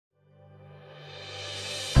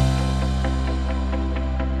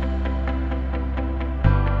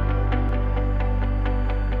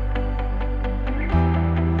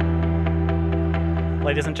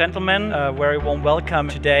Ladies and gentlemen, a very warm welcome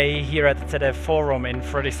today here at the ZF Forum in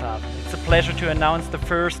Friedrichshafen. It's a pleasure to announce the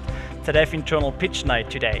first ZF internal pitch night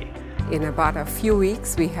today. In about a few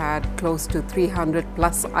weeks, we had close to 300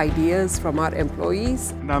 plus ideas from our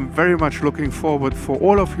employees. And I'm very much looking forward for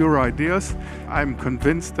all of your ideas. I'm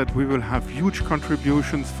convinced that we will have huge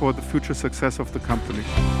contributions for the future success of the company.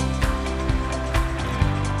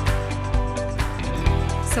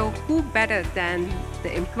 So who better than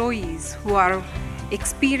the employees who are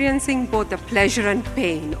experiencing both the pleasure and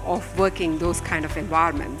pain of working those kind of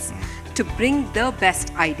environments to bring the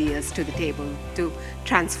best ideas to the table to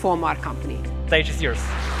transform our company. Stage is yours.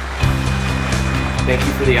 Thank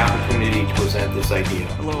you for the opportunity to present this idea.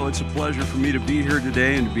 Hello, it's a pleasure for me to be here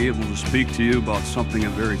today and to be able to speak to you about something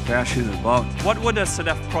I'm very passionate about. What would a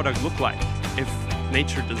ZF product look like if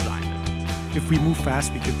nature designed it? If we move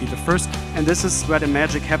fast, we could be the first. And this is where the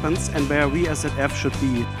magic happens and where we as ZF should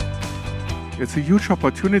be. It's a huge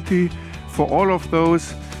opportunity for all of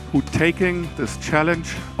those who are taking this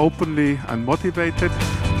challenge openly and motivated.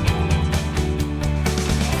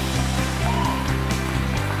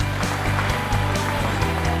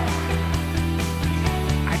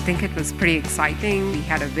 I think it was pretty exciting. We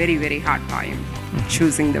had a very, very hard time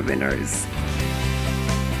choosing the winners.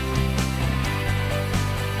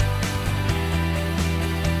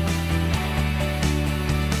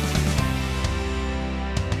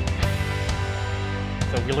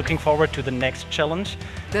 So we're looking forward to the next challenge.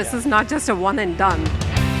 This is not just a one and done.